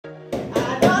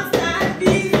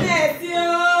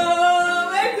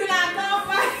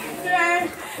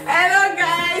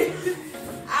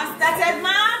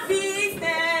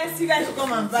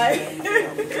come and buy.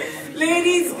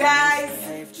 Ladies, guys,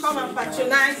 come and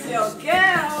patronize your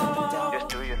girl. Just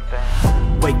do your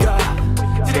thing. Wake up,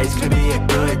 today's gonna be a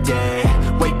good day.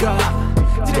 Wake up,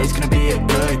 today's gonna be a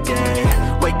good day.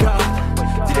 Wake up,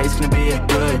 today's gonna be a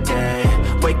good day.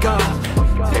 Wake up,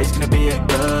 today's gonna be a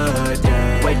good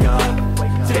day. Wake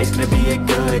up, today's gonna be a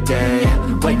good day.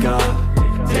 Wake up,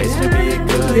 today's gonna be a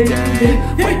good day.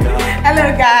 Wake up.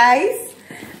 Hello guys,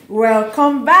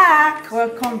 welcome back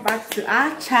to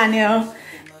our channel.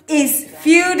 It's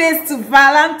few days to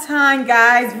Valentine,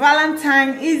 guys.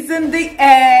 Valentine is in the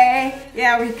air.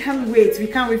 Yeah, we can't wait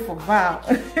for Val.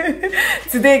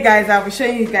 Today guys, I'll be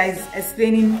showing you guys,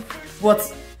 explaining what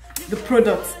the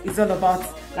product is all about.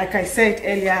 Like I said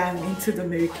earlier, I'm into the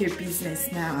marykay business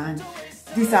now, and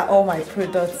these are all my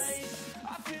products.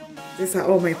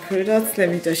 Let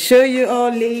me just show you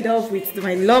all laid up with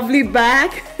my lovely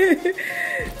bag.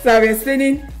 So I'll be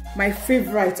explaining my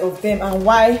favorite of them and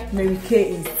why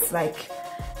marykay is like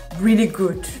really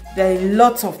good. There are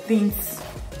lots of things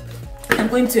I'm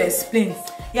going to explain.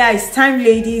 Yeah, it's time,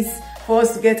 ladies, for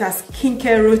us to get our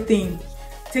skincare routine,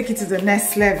 take it to the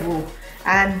next level.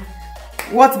 And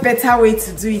what better way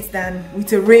to do it than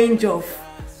with a range of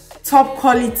top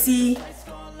quality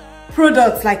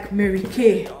products like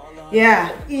marykay.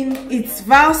 Yeah, in its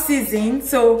Val season,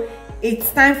 so it's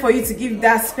time for you to give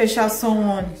that special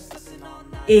someone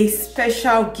a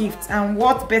special gift. And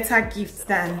what better gift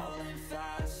than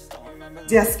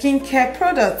their skincare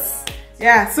products?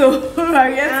 Yeah, so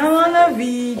I'm on a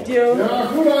video.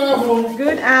 Yeah,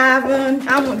 good afternoon.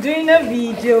 I'm doing a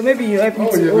video. Maybe you help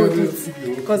me to hold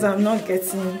it because I'm not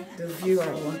getting the view I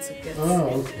want to get.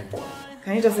 Oh, okay.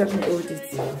 Can you just help me hold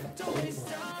it?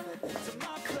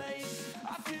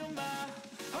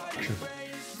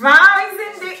 Val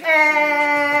is in the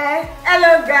air.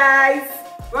 Hello guys,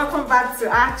 welcome back to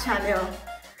our channel.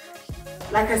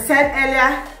 Like I said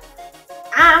earlier,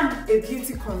 I'm a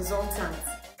beauty consultant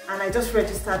and I just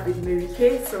registered with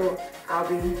marykay, so I'll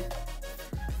be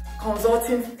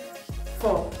consulting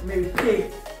for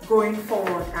marykay going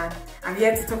forward, and I'm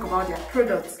here to talk about their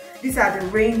products. These are the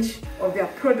range of their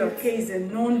products. marykay is a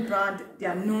known brand. They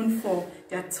are known for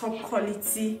their top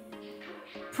quality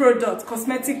products,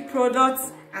 cosmetic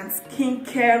products and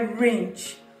skincare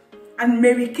range. And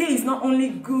marykay is not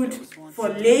only good for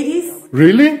ladies.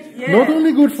 Really? Yeah. Not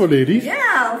only good for ladies?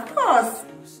 Yeah, of course.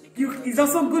 It's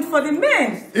also good for the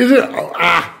men. Is it?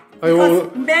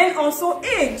 Because men also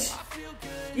age.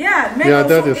 Yeah, men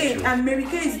also age. True. And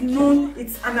marykay is known,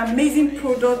 it's an amazing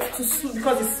product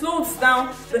because it slows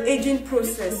down the aging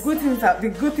process.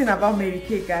 The good thing about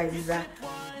marykay, guys, is that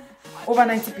over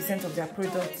 90% of their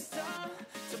products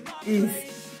is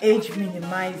age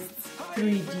minimized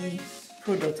 3D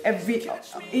product.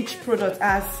 Each product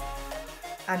has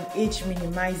an age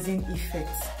minimizing effect.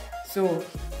 So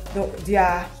they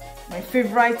are my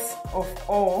favorites of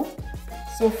all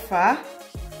so far,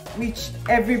 which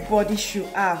everybody should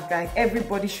have, guys.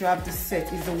 Everybody should have this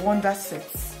set. Is the Wonder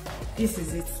Sets. This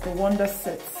is it, the Wonder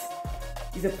Sets.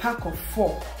 It's a pack of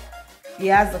 4. It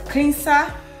has the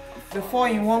cleanser, the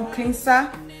 4-in-1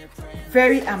 cleanser.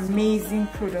 Very amazing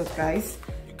product, guys.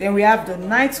 Then we have the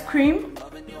night cream,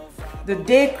 the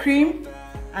day cream,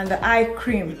 and the eye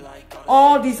cream.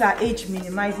 All these are age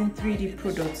minimizing 3D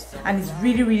products, and it's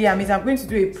really amazing. I'm going to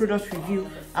do a product review.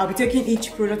 I'll be taking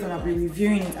each product and I'll be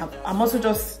reviewing it. I'm also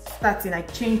just starting. I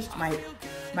changed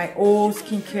my old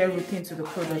skincare routine to the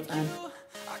product, and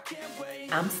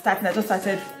I just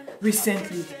started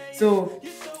recently. So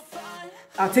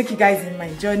I'll take you guys in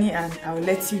my journey and I'll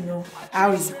let you know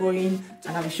how it's going,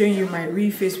 and I'll be showing you my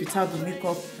real face without the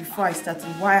makeup before I start,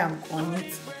 why I'm on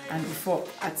it, and before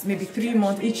at maybe 3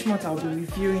 months, each month I'll be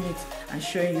reviewing it and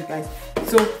showing you guys.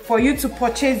 So for you to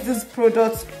purchase these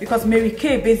products, because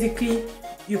marykay, basically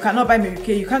you cannot buy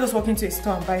marykay, you can't just walk into a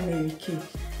store and buy marykay.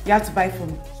 You have to buy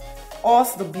from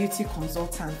us, the beauty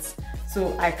consultants.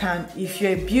 So if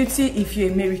you're a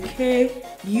marykay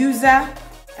user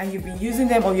and you've been using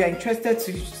them, or you're interested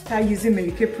to start using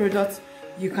marykay products,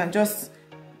 you can just,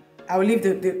 I will leave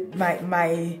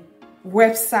my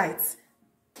website,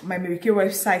 my marykay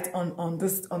website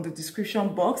on the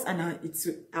description box, and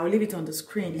I'll leave it on the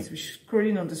screen. It's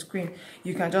scrolling on the screen.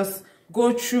 You can just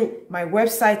go through. My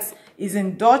website is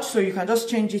in Dutch, so you can just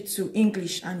change it to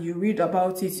English and you read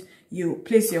about it, you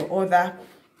place your order,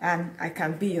 and I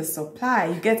can be your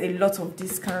supplier. You get a lot of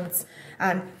discounts,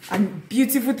 and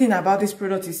beautiful thing about this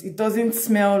product is it doesn't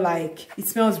smell like, it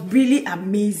smells really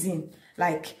amazing.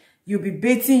 Like you'll be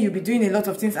bathing, you'll be doing a lot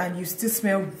of things, and you still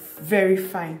smell very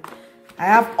fine. I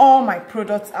have all my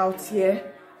products out here.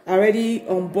 already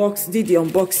did the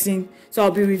unboxing, so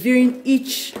I'll be reviewing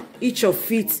each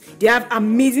of it. They have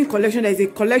amazing collection. There's a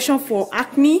collection for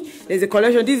acne. There's a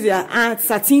collection. This is their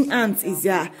satin ants, is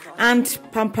their ant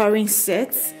pampering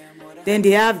sets. Then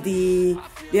they have the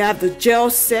gel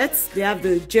sets. They have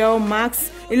the gel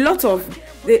masks. A lot of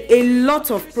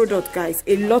product, guys.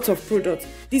 A lot of product.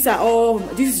 This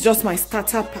is just my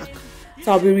starter pack.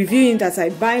 So I'll be reviewing it as I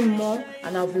buy more,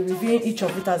 and I'll be reviewing each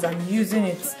of it as I'm using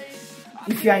it.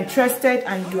 If you are interested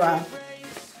and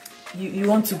you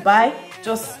want to buy,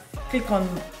 just click on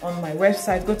my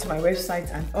website, go to my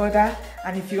website and order.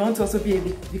 And if you want to also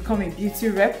become a beauty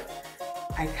rep,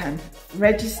 I can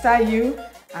register you,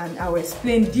 and I will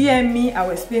explain. DM me, I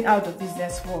will explain how the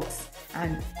business works,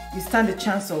 and you stand the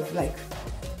chance of like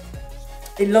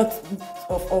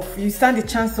you stand the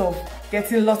chance of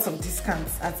getting lots of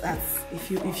discounts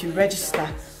if you register.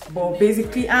 But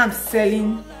basically I'm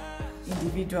selling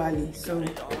individually, so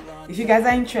if you guys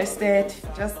are interested,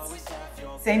 just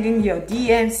send in your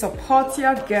DM, support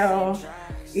your girl.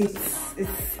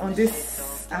 It's on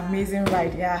this amazing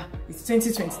ride. Yeah, it's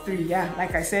 2023. Yeah,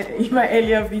 like I said in my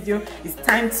earlier video, it's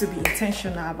time to be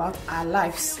intentional about our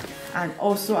lives and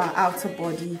also our outer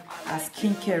body, our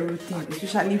skincare routine,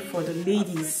 especially for the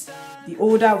ladies. The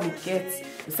older we get,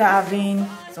 we start having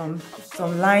some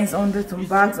lines under, some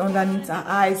bags underneath our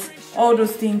eyes. All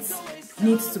those things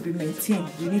needs to be maintained.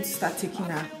 We need to start taking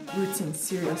our routine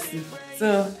seriously.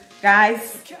 So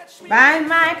guys, buy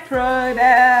my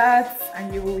products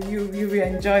and you will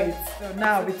enjoy it. So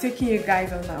now I'll be taking you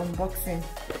guys on my unboxing,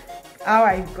 how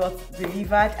I got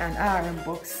delivered and how I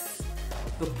unbox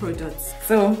the products.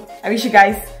 So I wish you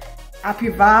guys happy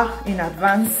vow in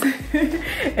advance.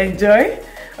 Enjoy.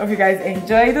 Hope you guys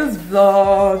enjoy this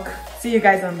vlog. See you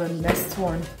guys on the next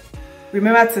one.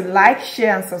 Remember to like,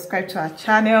 share and subscribe to our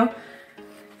channel,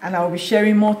 and I'll be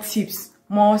sharing more tips,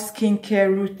 more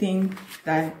skincare routine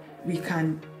that we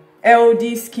can,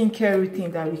 LD skincare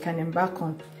routine that we can embark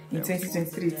on in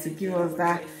 2023 to give us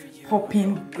that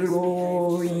popping,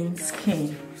 glowing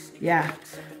skin. Yeah.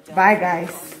 Bye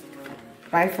guys.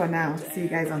 Bye for now. See you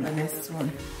guys on the next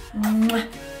one.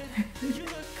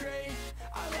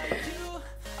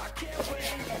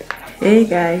 Hey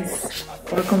guys,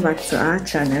 welcome back to our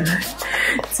channel.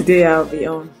 Today I'll be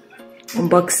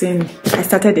unboxing. I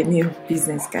started a new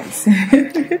business, guys.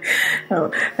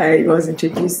 I was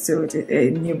introduced to a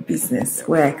new business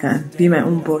where I can be my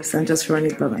own boss and just run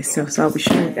it by myself. So I'll be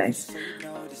sharing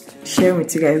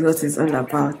with you guys what it's all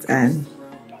about, and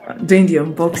doing the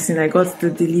unboxing. I got the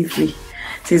delivery.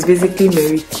 So it's basically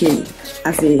marykay.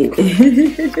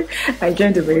 I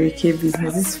joined the marykay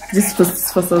business. This was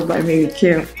sponsored by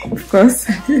marykay, of course.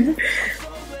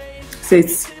 So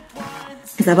it's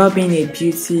about being a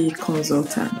beauty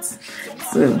consultant.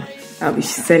 So I'll be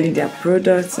selling their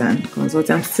products and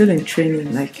consulting. I'm still in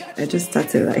training. Like I just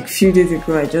started like a few days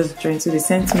ago. I just joined. So they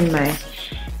sent me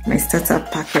my starter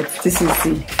packet. This is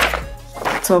the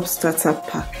top starter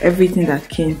pack. Everything that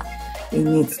came in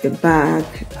it, the bag,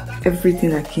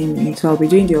 everything that came in. So I'll be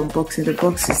doing the unboxing. The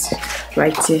box is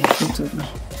right here in front of me.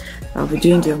 I'll be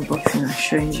doing the unboxing and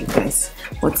showing you guys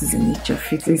what is in each of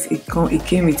it. It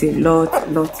came with a lot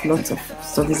of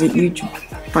stuff. It's a huge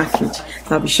package.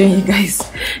 So I'll be showing you guys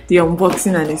the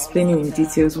unboxing and explaining in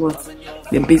details what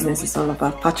the business is all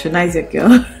about. Patronize your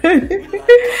girl.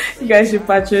 You guys should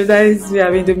patronize me.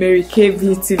 I'm in the marykay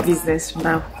beauty business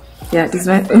now. Yeah, this is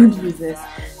my own business.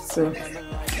 So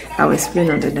I'll explain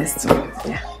on the next one.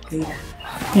 Yeah, later.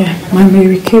 Yeah, my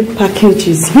marykay package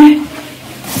is here.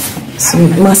 It's a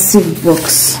massive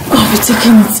box. I'll be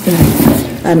taking it in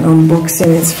and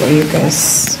unboxing it for you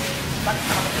guys.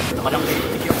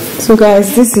 So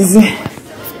guys, this is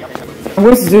it. I'm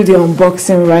going to do the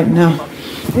unboxing right now.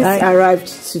 I arrived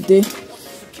today,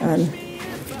 and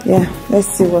yeah, let's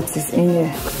see what is in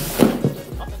here.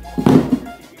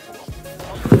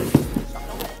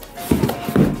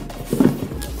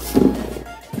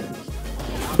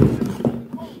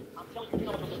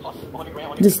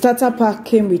 The starter pack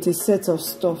came with a set of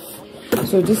stuff.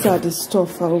 So these are the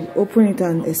stuff. I'll open it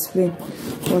and explain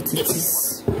what it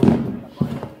is.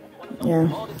 Yeah.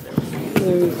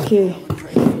 Okay.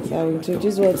 I'll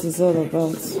introduce what it's all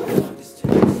about.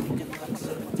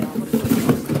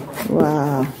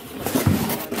 Wow.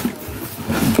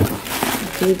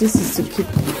 Okay, this is to keep.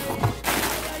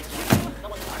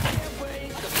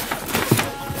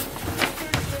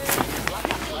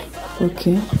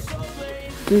 Okay.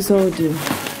 These are the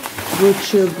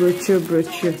brochure.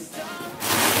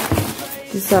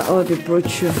 These are all the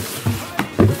brochure.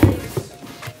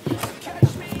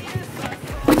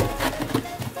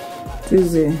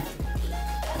 This is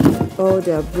all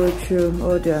their brochure,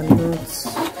 all their notes.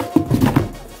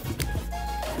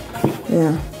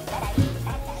 Yeah,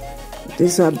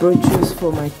 these are brochures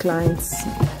for my clients.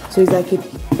 So it's like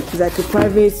a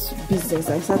private business.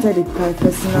 I started a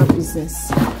personal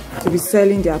business to be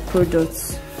selling their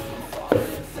products.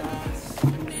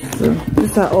 So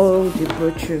these are all the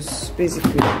brochures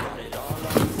basically.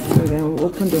 So then we'll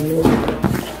open the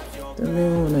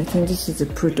main one. I think this is the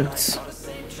product.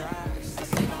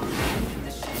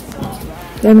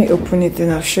 Let me open it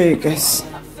and I'll show you guys.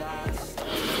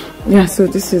 Yeah, so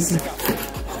this is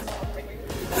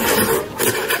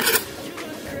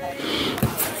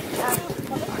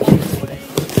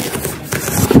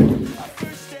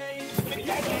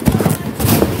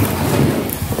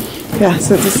yeah,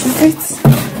 so this is it.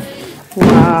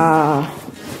 Wow.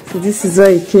 So this is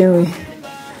what it came with.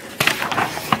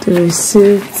 The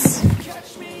receipts.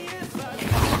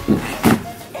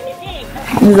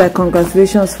 These are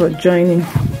congratulations for joining.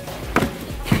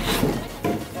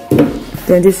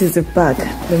 Then this is the bag,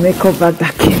 the makeup bag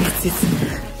that came with it.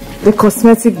 The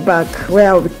cosmetic bag where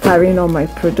I'll be carrying all my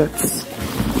products.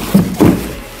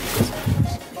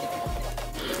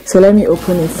 So let me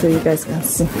open it so you guys can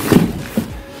see.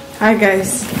 Hi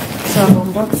guys, so I've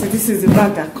unboxed it. This is the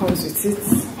bag that comes with it.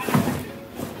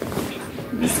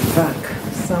 This bag.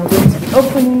 So I'm going to be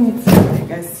opening it for you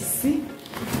guys to see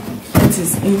what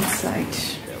is inside.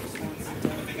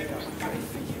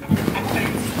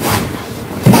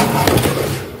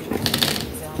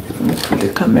 Let me put the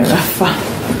camera far so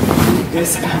you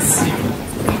guys can see.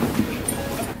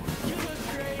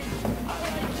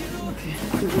 Okay,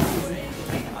 so this is it.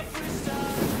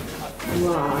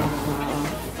 Wow.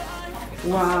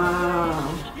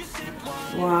 Wow,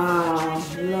 wow,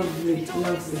 lovely,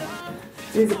 lovely.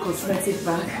 This is a cosmetic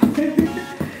bag.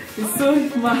 It's so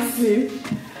massive.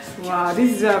 Wow, this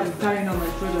is where I've been carrying all my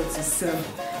products to sell.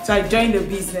 So I joined the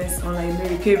business, online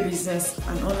marykay business,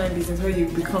 an online business where you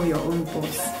become your own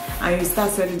boss and you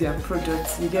start selling their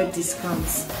products. You get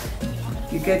discounts.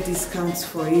 You get discounts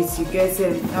for it. You get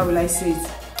how will I say it?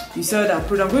 You sell that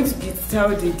product. I'm going to tell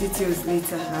the details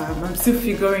later. I'm still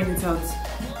figuring it out.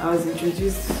 I was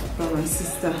introduced by my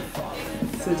sister.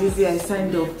 So this year I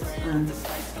signed up and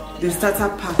the starter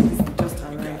pack just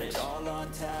arrived.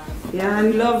 Yeah, I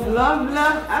love.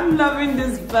 I'm loving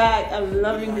this bag. I'm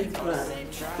loving this bag.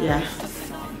 Yeah.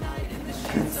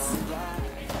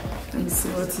 Let me see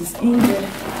what is in there.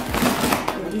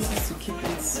 So this is to keep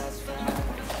it.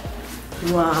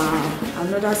 Wow,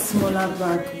 another smaller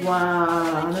bag.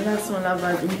 Wow, another smaller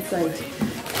bag inside.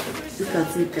 Look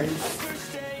at it, guys.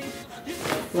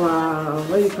 Wow,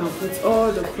 where you can put all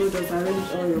the products,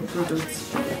 arrange all your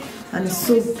products. And it's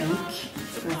so big.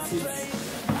 That's it.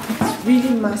 It's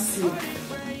really massive.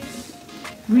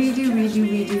 Really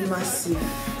massive.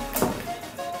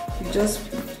 You just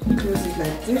close it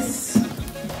like this.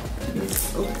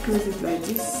 Let's close it like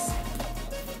this.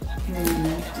 And then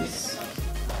like this.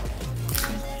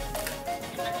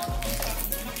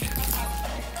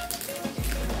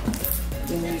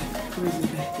 Then you close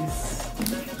it like this.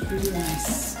 Really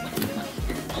nice.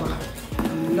 Wow.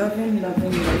 I'm loving. I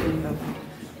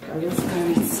just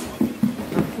carry it.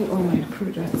 I put all my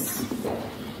products.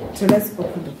 So let's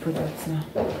open the products now.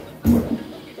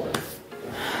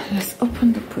 Let's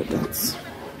open the products.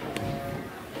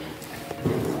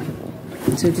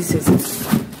 So this is it.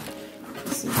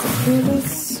 This is the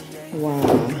products. Wow.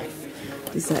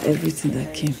 These are everything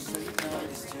that came.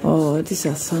 Oh, these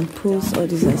are samples. Oh,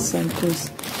 these are samples.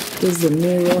 This is the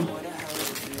mirror.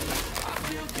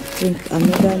 I think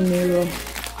another mirror.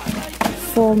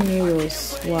 4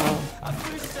 mirrors. Wow.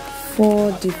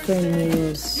 4 different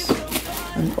mirrors.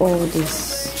 And all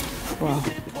this. Wow.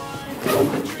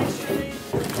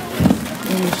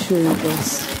 Let me show you guys.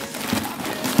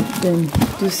 Then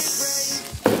this.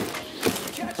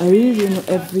 I really don't know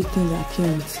everything that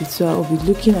came with it, so I'll be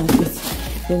looking at it.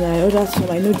 Then I ordered some.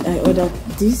 I know I ordered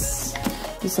this.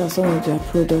 These are some of their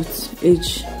products.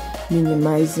 Age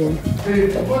minimizing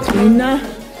cleaner.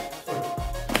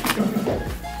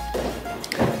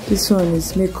 This one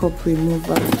is makeup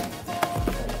remover.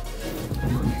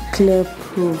 Clear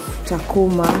proof. Charcoal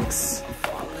marks.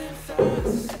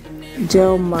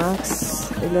 Gel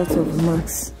marks. A lot of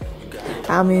marks.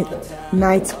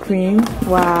 Night cream.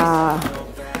 Wow.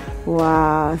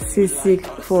 Wow. CC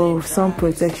for sun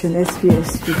protection. SPF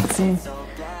 15.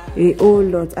 A whole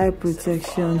lot. Eye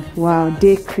protection. Wow.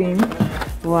 Day cream.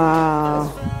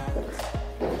 Wow.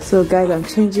 So guys, I'm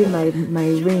changing my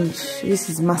range. This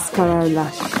is mascara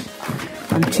lash.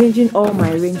 I'm changing all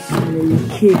my range to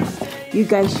marykay. You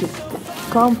guys should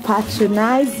come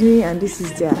patronize me. And this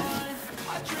is their,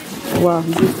 wow,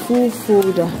 it's a full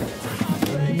folder.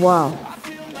 Wow.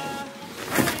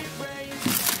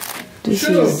 This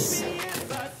is,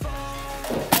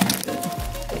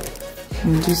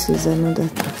 and this is another.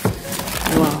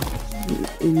 Wow,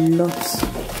 a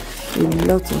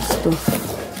lot of stuff.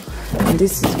 And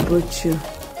this is brochure.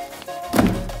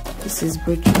 This is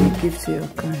brochure you give to your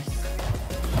clients.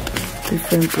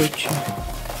 Different brochure.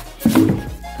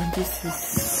 And this is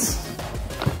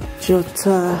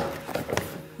Jota.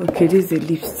 Okay, this is a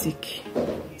lipstick,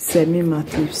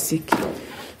 semi-matte lipstick.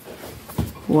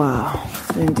 Wow.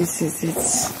 And this is it.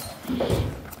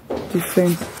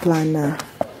 Different planner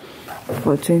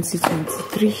for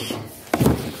 2023.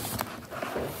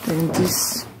 And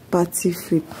this party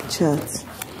flip chart.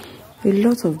 A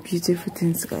lot of beautiful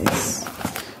things, guys.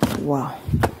 Wow.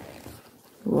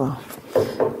 Wow.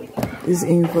 This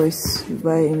invoice, you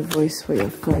buy invoice for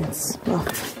your clients. Wow,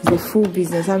 it's a full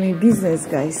business. I'm in business,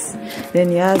 guys. Then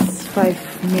he has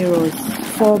 5 mirrors,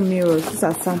 4 mirrors. These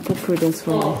are sample products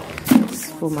for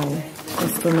my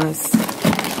customers.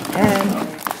 And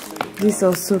this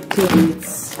also came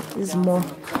with this more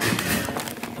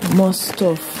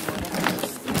stuff.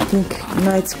 I think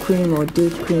night cream or day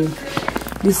cream.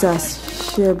 These are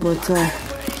shea butter.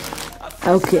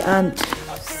 Okay, and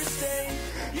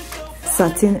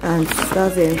satin, and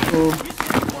that's the info.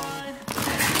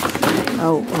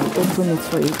 I'll open it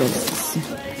for you guys to see.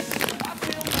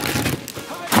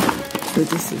 So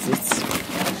this is it.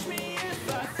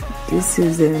 This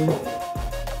is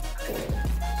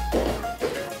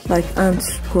like ant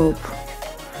scrub.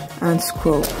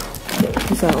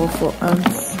 These are all for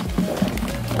ants.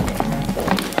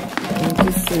 And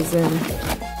this is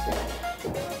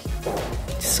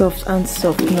soft ant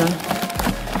softener.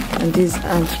 And this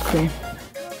ant cream.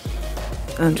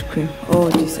 All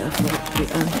these are for the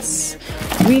ants.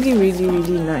 Really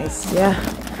nice. Yeah,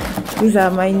 these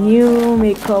are my new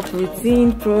makeup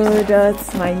routine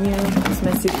products, my new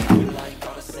cosmetic.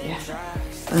 Yeah,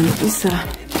 and these are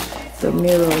the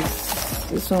mirrors.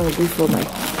 This one will be for my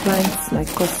clients, my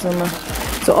customer.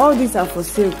 So all these are for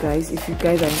sale, guys. If you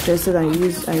guys are interested, and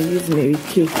use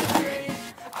marykay.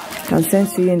 Can send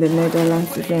to you in the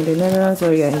Netherlands if you're in the Netherlands,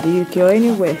 or you're in the UK, or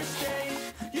anywhere.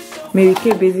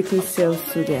 marykay basically sells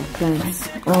to their clients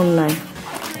online.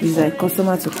 It's like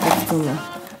customer to customer.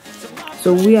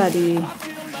 So we are the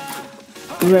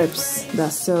reps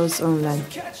that sells online,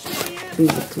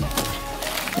 basically.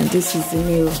 And this is the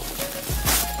mirror.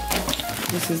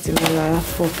 This is the mirror. I have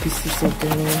 4 pieces of the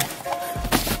mirror.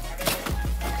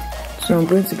 So I'm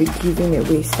going to be giving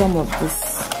away some of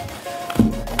this.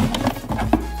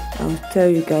 I'll tell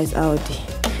you guys how the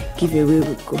giveaway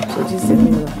will go. So this is the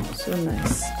mirror. So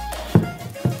nice.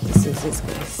 This is it,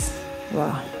 guys.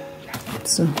 Wow.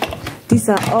 So these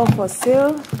are all for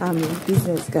sale. I'm in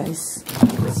business, guys.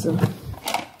 So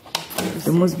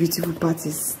the most beautiful part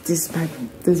is this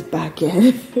bag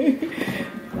here.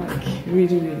 Like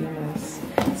really nice.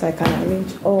 So I can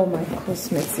arrange all my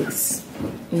cosmetics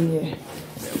in here.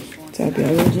 So I'll be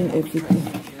arranging everything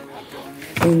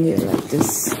in here like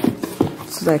this,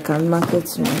 so that I can market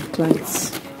to my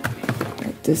clients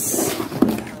like this.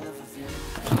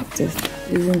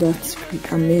 Isn't that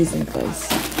amazing, guys?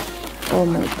 All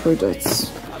my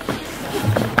products.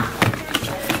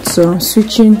 So I'm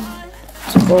switching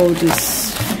to all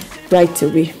this right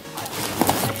away.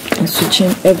 I'm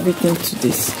switching everything to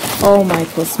this. All my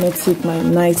cosmetic, my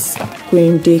night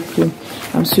cream, day cream.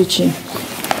 I'm switching.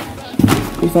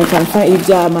 If I can find, if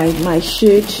they are my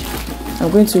shade, I'm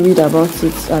going to read about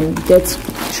it and get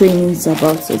trainings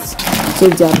about it. So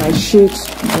if they are my shade,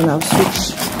 then I'll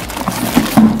switch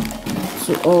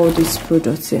to all these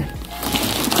products here,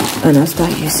 and I'll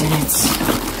start using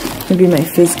it. Maybe my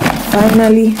face can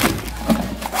finally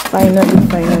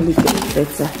get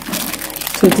better.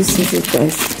 So this is it,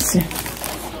 guys. See,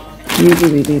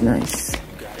 really nice.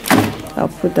 I'll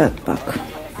put that back.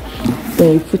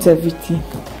 Then you put everything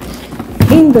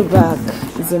in the bag.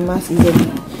 It's a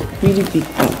really big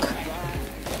bag.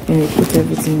 And you put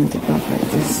everything in the bag like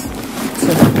this.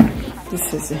 So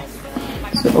this is it.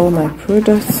 So all my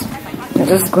products, I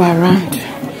just go around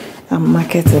and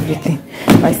market everything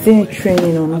by staying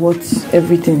training on what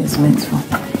everything is meant for.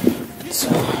 So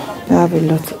I have a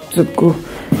lot to go,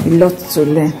 a lot to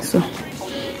learn. So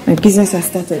my business has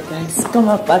started, guys. Come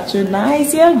and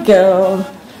patronize your girl.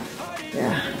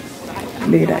 Yeah,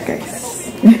 later, guys.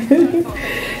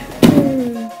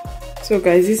 So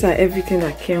guys, these are everything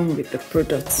that came with the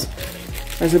products.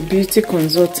 As a beauty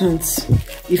consultant,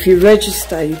 if you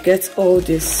register, you get all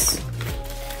this.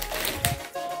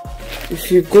 If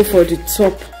you go for the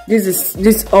top, this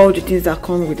is all the things that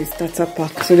come with the starter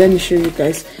pack. So let me show you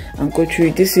guys and go through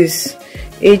it. This is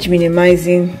age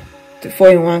minimizing the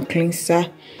 4-in-1 cleanser,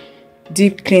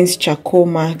 deep cleanse charcoal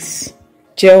mask,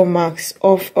 gel mask,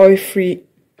 oil-free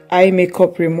eye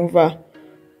makeup remover,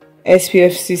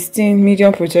 SPF 16,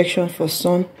 medium protection for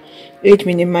sun, age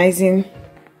minimizing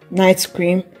night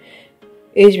cream,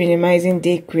 age minimizing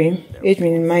day cream, age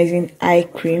minimizing eye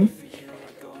cream,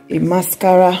 a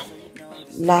mascara,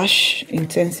 lash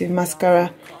intensive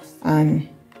mascara, and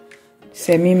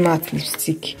semi matte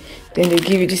lipstick. Then they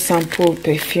give you this sample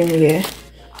perfume here,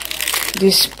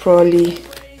 this Prolly,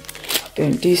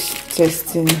 then this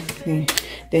testing thing.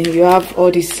 Then you have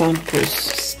all these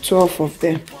samples, 12 of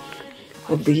them,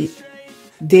 of the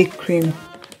day cream,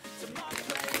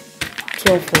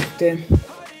 12 of them.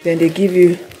 Then they give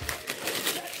you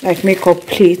like makeup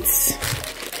plates,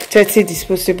 30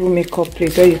 disposable makeup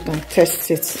plates where you can test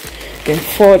it. Then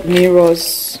 4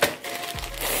 mirrors,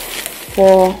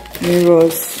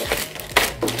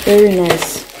 very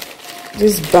nice.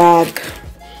 This bag,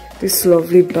 this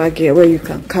lovely bag here where you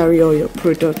can carry all your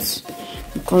products.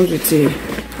 It comes with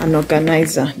an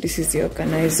organizer. This is the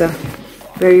organizer,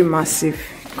 very massive,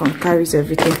 it can carry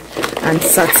everything. And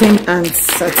satin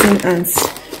ants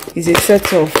is a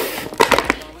set of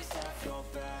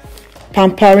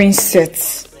pampering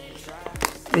sets.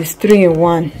 It's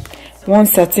 3-in-1. 1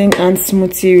 satin ant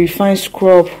smoothie, refined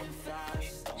scrub,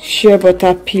 shea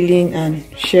butter peeling, and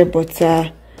shea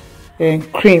butter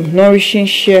cream, nourishing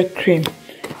shea cream.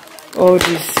 All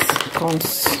this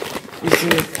comes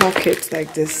in a packet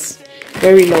like this,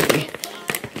 very lovely.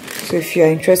 So if you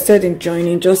are interested in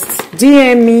joining, just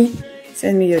DM me,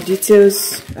 send me your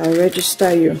details, I'll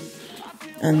register you,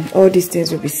 and all these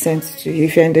things will be sent to you.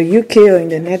 If you're in the UK or in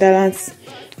the Netherlands,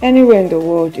 anywhere in the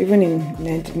world, even in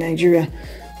Nigeria,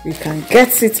 we can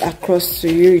get it across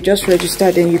to you. You just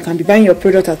register, then you can be buying your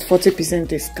product at 40%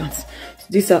 discount. So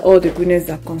these are all the goodness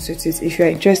that comes with it. If you are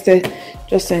interested,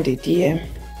 just send a DM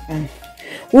and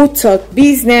we'll talk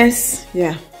business.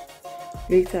 Yeah,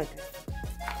 later.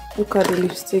 Look at the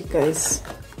lipstick, guys.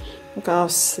 Look at how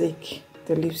sleek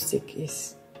the lipstick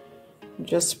is.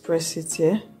 Just press it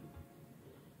here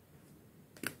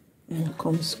and it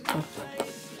comes up.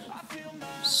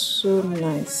 So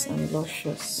nice and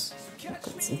luscious. Look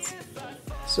at it.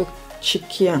 So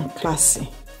cheeky and classy.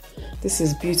 This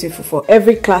is beautiful. For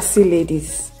every classy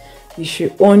ladies, you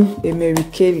should own a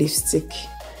marykay lipstick.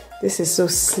 This is so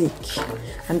sleek.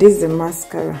 And this is the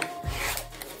mascara.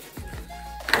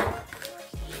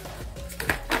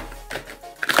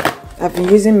 I've been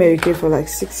using marykay for like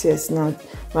 6 years now.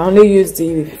 I only use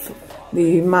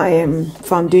my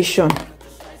foundation.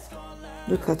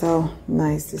 Look at how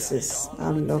nice this is.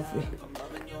 How lovely.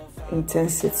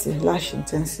 Intensity, lash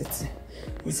intensity.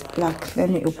 It's black. Let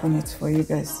me open it for you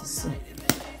guys to see.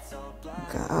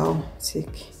 Look at how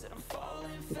thick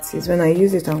it is. When I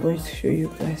use it, I'm going to show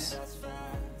you guys.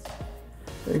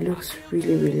 It looks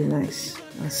really nice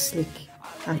and sleek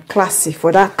and classy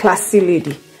for that classy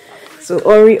lady. So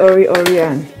hurry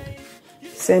and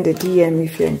send a DM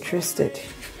if you're interested.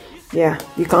 Yeah,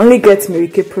 you can only get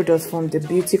marykay products from the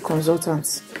beauty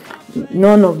consultants.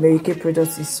 None of marykay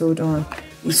products is sold on.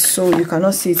 It's sold. You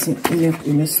cannot see it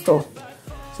in a store.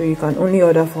 So you can only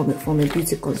order from a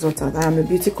beauty consultant. I am a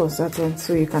beauty consultant,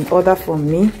 so you can order from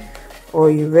me, or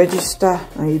you register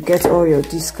and you get all your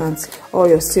discounts, all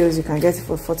your sales. You can get it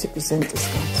for 40%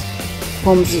 discount.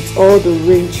 Comes with all the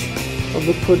range of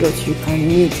the products you can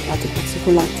need at a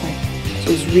particular time.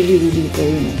 So it's really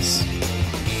very nice.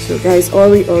 So guys,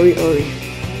 hurry.